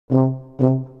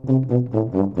Hello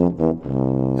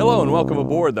and welcome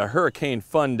aboard the Hurricane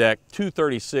FunDeck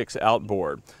 236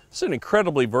 outboard. It's an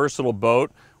incredibly versatile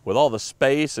boat with all the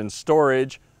space and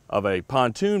storage of a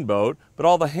pontoon boat, but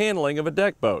all the handling of a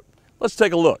deck boat. Let's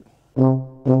take a look.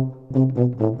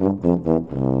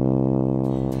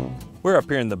 We're up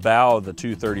here in the bow of the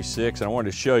 236, and I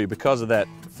wanted to show you, because of that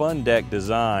FunDeck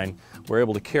design, we're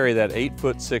able to carry that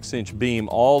 8-foot 6-inch beam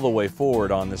all the way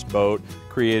forward on this boat,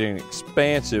 creating an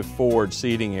expansive forward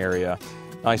seating area.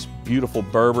 Nice, beautiful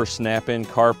Berber snap-in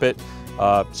carpet.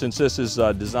 Since this is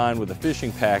designed with a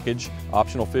fishing package,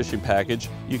 optional fishing package,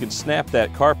 you can snap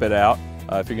that carpet out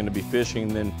if you're going to be fishing,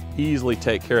 and then easily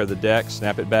take care of the deck,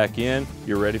 snap it back in,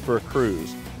 you're ready for a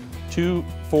cruise. 2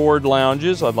 forward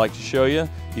lounges I'd like to show you.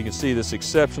 You can see this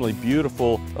exceptionally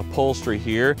beautiful upholstery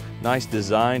here. Nice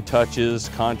design touches,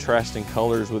 contrasting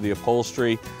colors with the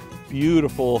upholstery.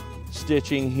 Beautiful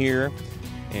stitching here,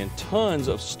 and tons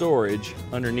of storage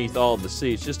underneath all of the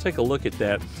seats. Just take a look at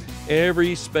that.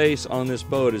 Every space on this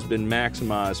boat has been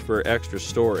maximized for extra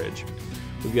storage.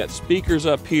 We've got speakers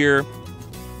up here,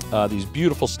 these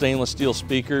beautiful stainless steel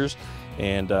speakers.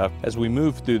 And as we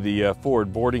move through the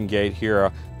forward boarding gate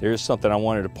here, there's something I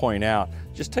wanted to point out.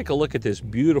 Just take a look at this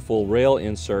beautiful rail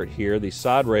insert here. These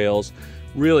side rails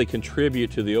really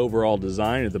contribute to the overall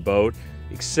design of the boat.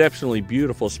 Exceptionally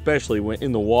beautiful, especially when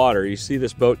in the water. You see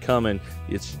this boat coming,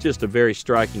 it's just a very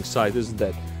striking sight. This is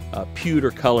that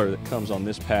pewter color that comes on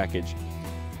this package.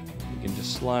 You can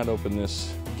just slide open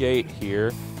this gate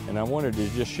here, and I wanted to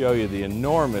just show you the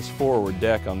enormous forward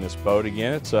deck on this boat.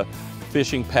 Again, it's a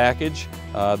fishing package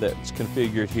that's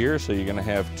configured here, so you're going to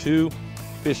have 2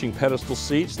 fishing pedestal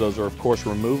seats. Those are of course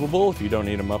removable if you don't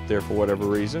need them up there for whatever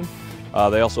reason.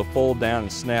 They also fold down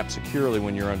and snap securely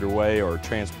when you're underway or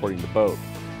transporting the boat.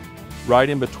 Right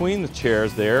in between the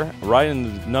chairs there, right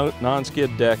in the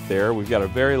non-skid deck there, we've got a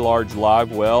very large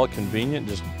live well. Convenient,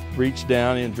 just reach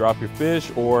down and drop your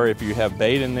fish, or if you have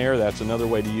bait in there, that's another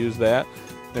way to use that.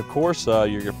 And of course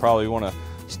you probably want to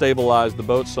stabilize the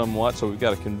boat somewhat, so we've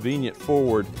got a convenient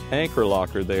forward anchor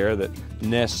locker there that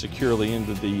nests securely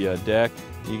into the deck.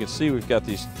 You can see we've got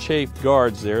these chafed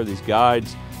guards there, these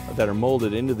guides that are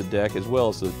molded into the deck, as well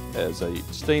as a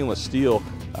stainless steel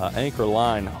anchor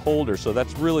line holder, so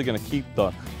that's really going to keep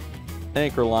the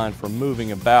anchor line from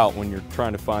moving about when you're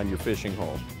trying to find your fishing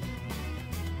hole.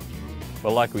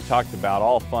 But like we talked about,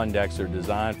 all FunDecks are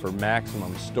designed for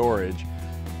maximum storage.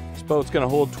 This boat's going to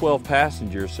hold 12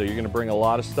 passengers, so you're going to bring a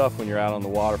lot of stuff when you're out on the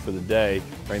water for the day.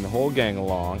 Bring the whole gang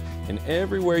along, and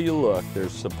everywhere you look,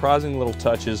 there's surprising little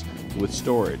touches with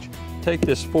storage. Take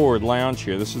this forward lounge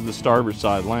here. This is the starboard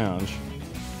side lounge,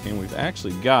 and we've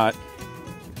actually got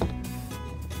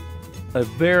a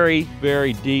very,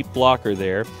 very deep locker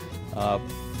there.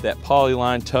 That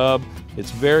polyline tub,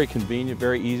 it's very convenient,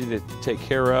 very easy to take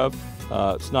care of.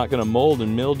 It's not going to mold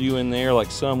and mildew in there like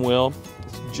some will.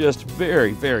 It's just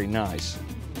very, very nice.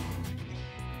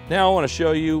 Now I want to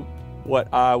show you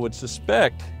what I would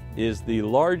suspect is the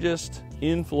largest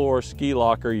in-floor ski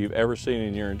locker you've ever seen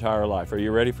in your entire life. Are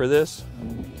you ready for this?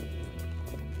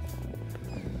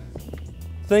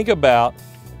 Think about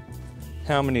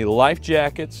how many life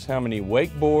jackets, how many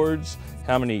wakeboards,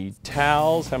 how many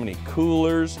towels, how many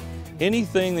coolers,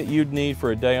 anything that you'd need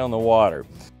for a day on the water.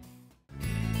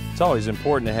 It's always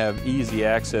important to have easy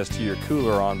access to your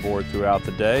cooler on board throughout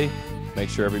the day. Make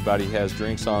sure everybody has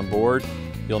drinks on board.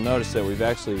 You'll notice that we've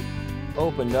actually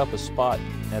opened up a spot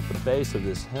at the base of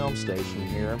this helm station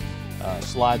here.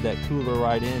 Slide that cooler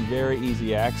right in, very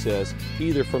easy access,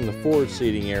 either from the forward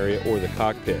seating area or the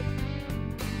cockpit.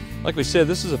 Like we said,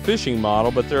 this is a fishing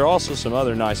model, but there are also some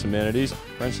other nice amenities.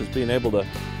 For instance, being able to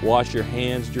wash your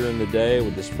hands during the day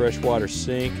with this freshwater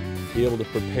sink, be able to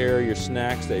prepare your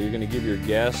snacks that you're going to give your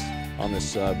guests on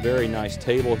this very nice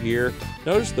table here.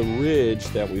 Notice the ridge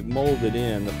that we've molded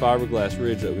in, the fiberglass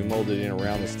ridge that we molded in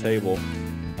around this table.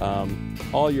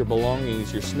 All your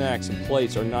belongings, your snacks and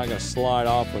plates are not going to slide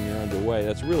off when you're underway.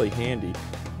 That's really handy.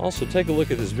 Also, take a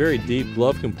look at this very deep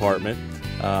glove compartment.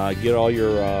 Get all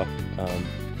your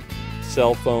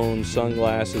cell phones,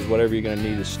 sunglasses, whatever you're going to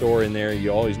need to store in there.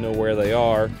 You always know where they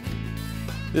are.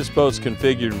 This boat's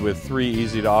configured with 3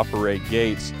 easy to operate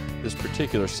gates. This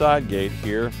particular side gate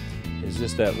here is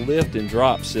just that lift and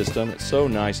drop system. It's so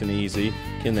nice and easy.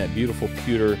 Again, that beautiful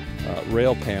pewter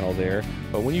rail panel there.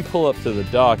 But when you pull up to the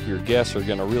dock, your guests are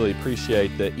going to really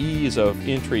appreciate the ease of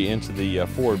entry into the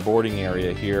forward boarding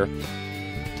area here.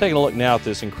 Taking a look now at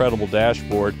this incredible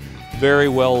dashboard, very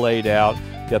well laid out.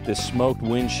 Got this smoked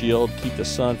windshield, keep the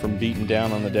sun from beating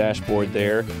down on the dashboard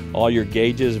there. All your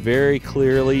gauges very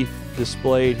clearly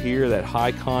displayed here, that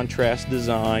high contrast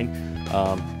design.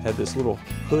 Had this little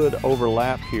hood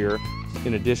overlap here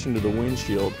in addition to the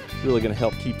windshield, really going to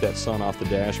help keep that sun off the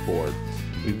dashboard.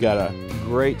 We've got a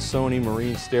great Sony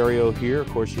Marine stereo here. Of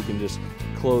course, you can just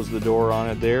close the door on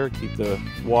it there, keep the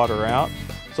water out.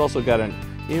 It's also got an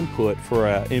input for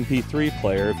an MP3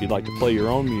 player if you'd like to play your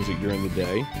own music during the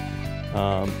day.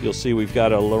 You'll see we've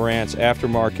got a Lowrance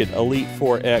aftermarket Elite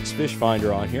 4X fish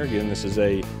finder on here. Again, this is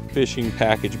a fishing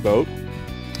package boat,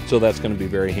 so that's going to be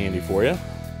very handy for you.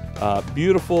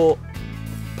 Beautiful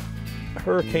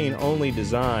hurricane-only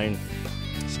design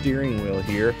steering wheel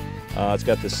here. It's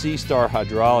got the Seastar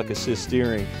hydraulic assist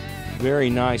steering. Very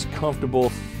nice, comfortable,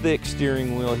 thick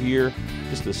steering wheel here.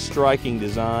 Just a striking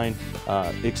design,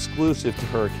 exclusive to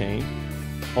Hurricane.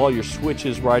 All your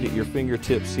switches right at your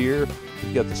fingertips here.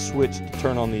 You've got the switch to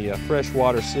turn on the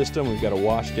freshwater system. We've got a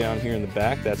washdown here in the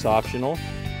back, that's optional.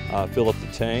 Fill up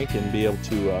the tank and be able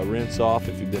to rinse off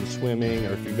if you've been swimming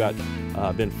or if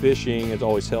you've been fishing. It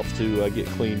always helps to get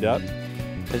cleaned up.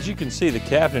 As you can see, the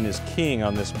captain is king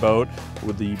on this boat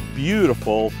with the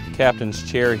beautiful captain's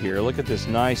chair here. Look at this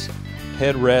nice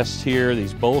headrest here,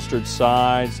 these bolstered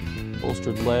sides,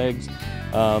 bolstered legs.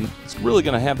 It's really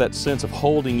going to have that sense of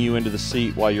holding you into the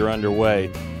seat while you're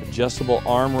underway. Adjustable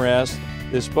armrest.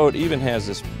 This boat even has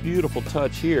this beautiful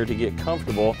touch here to get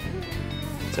comfortable.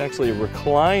 It's actually a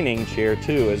reclining chair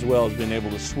too, as well as being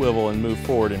able to swivel and move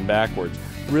forward and backwards.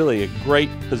 Really a great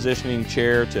positioning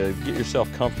chair to get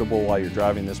yourself comfortable while you're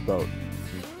driving this boat.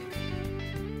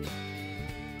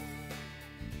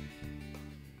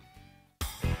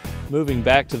 Moving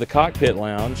back to the cockpit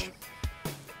lounge,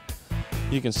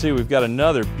 you can see we've got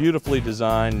another beautifully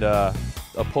designed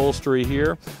upholstery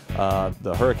here.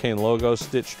 The Hurricane logo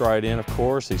stitched right in, of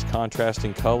course. These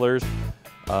contrasting colors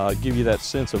give you that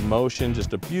sense of motion.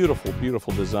 Just a beautiful,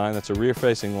 beautiful design. That's a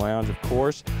rear-facing lounge, of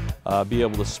course. Be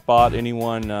able to spot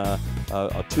anyone,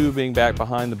 a tubing back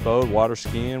behind the boat, water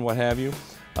skiing, what have you.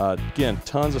 Again,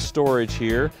 tons of storage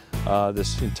here.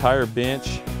 This entire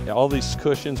bench, all these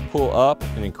cushions pull up,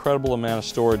 an incredible amount of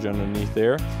storage underneath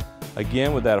there.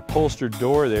 Again, with that upholstered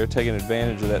door there, taking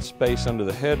advantage of that space under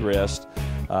the headrest.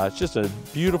 It's just a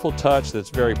beautiful touch that's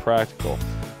very practical.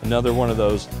 Another one of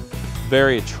those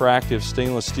very attractive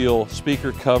stainless steel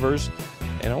speaker covers.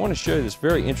 And I want to show you this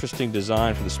very interesting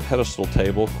design for this pedestal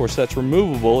table. Of course, that's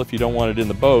removable if you don't want it in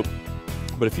the boat.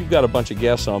 But if you've got a bunch of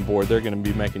guests on board, they're going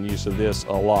to be making use of this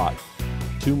a lot.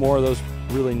 Two more of those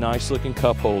really nice looking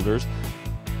cup holders.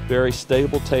 Very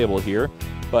stable table here.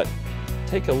 But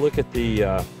take a look at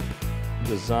the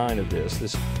design of this.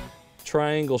 This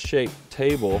triangle shaped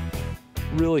table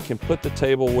really can put the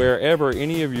table wherever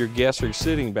any of your guests are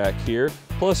sitting back here.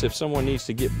 Plus, if someone needs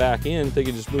to get back in, they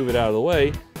can just move it out of the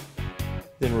way,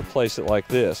 then replace it like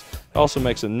this. It also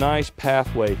makes a nice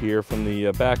pathway here from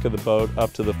the back of the boat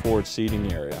up to the forward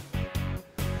seating area.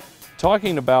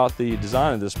 Talking about the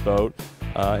design of this boat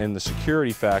and the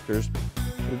security factors,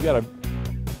 we've got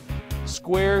a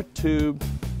square tube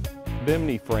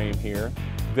bimini frame here.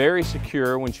 Very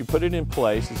secure. Once you put it in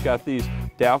place, it's got these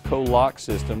Dalco lock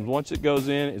systems. Once it goes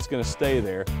in, it's going to stay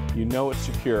there. You know it's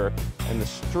secure. And the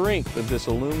strength of this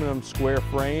aluminum square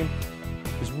frame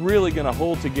is really going to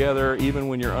hold together even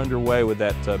when you're underway with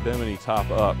that bimini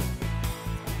top up.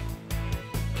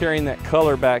 Carrying that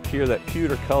color back here, that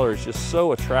pewter color, is just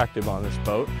so attractive on this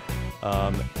boat.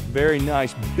 Very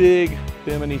nice big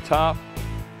bimini top.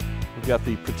 We've got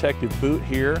the protective boot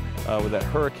here with that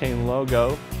Hurricane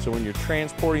logo. So when you're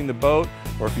transporting the boat,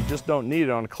 or if you just don't need it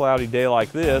on a cloudy day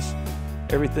like this,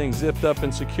 everything's zipped up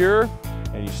and secure,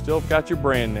 and you still got your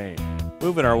brand name.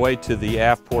 Moving our way to the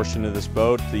aft portion of this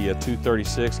boat, the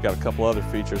 236, got a couple other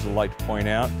features I'd like to point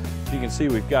out. You can see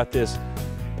we've got this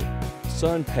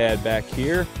sun pad back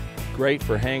here, great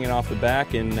for hanging off the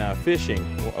back and fishing,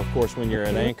 of course, when you're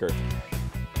at anchor.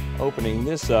 Opening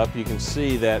this up, you can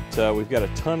see that we've got a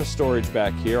ton of storage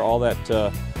back here. All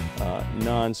that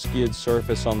non-skid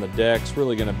surface on the deck's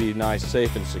really going to be nice,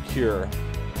 safe, and secure.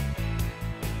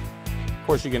 Of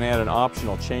course, you can add an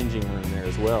optional changing room there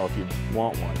as well if you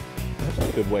want one. That's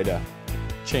a good way to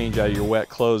change out of your wet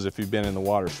clothes if you've been in the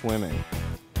water swimming.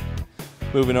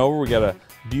 Moving over, we got a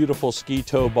beautiful ski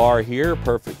tow bar here,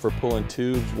 perfect for pulling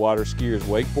tubes, water skiers,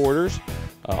 wakeboarders.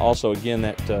 Also, again,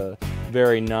 that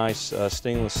very nice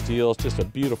stainless steel. It's just a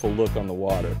beautiful look on the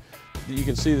water. You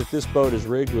can see that this boat is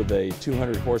rigged with a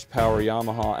 200 horsepower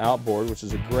Yamaha outboard, which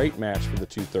is a great match for the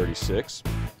 236.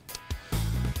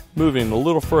 Moving a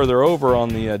little further over on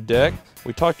the deck,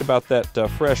 we talked about that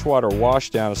freshwater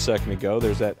washdown a second ago.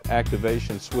 There's that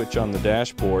activation switch on the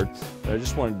dashboard. But I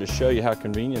just wanted to show you how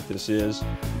convenient this is.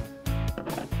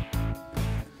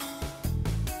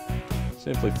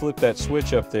 Simply flip that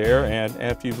switch up there, and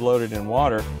after you've loaded in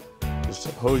water, just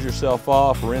hose yourself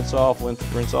off, rinse off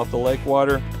the lake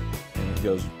water, and it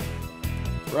goes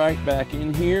right back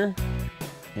in here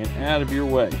and out of your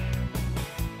way.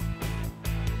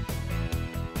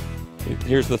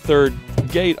 Here's the third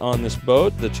gate on this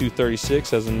boat. The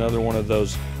 236 has another one of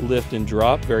those lift and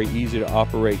drop, very easy to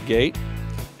operate gate,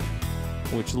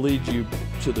 which leads you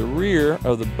to the rear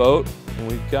of the boat. And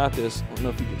we've got this, I don't know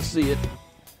if you can see it,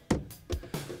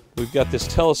 we've got this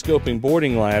telescoping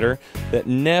boarding ladder that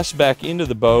nests back into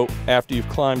the boat after you've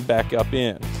climbed back up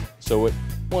in. So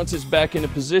once it's back into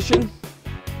position,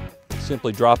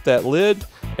 simply drop that lid,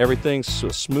 everything's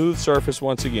a smooth surface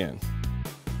once again.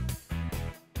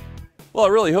 Well, I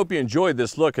really hope you enjoyed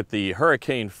this look at the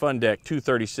Hurricane FunDeck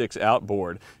 236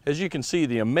 outboard. As you can see,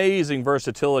 the amazing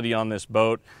versatility on this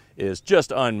boat is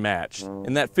just unmatched,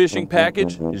 and that fishing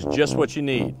package is just what you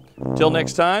need. Till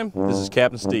next time, this is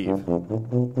Captain Steve.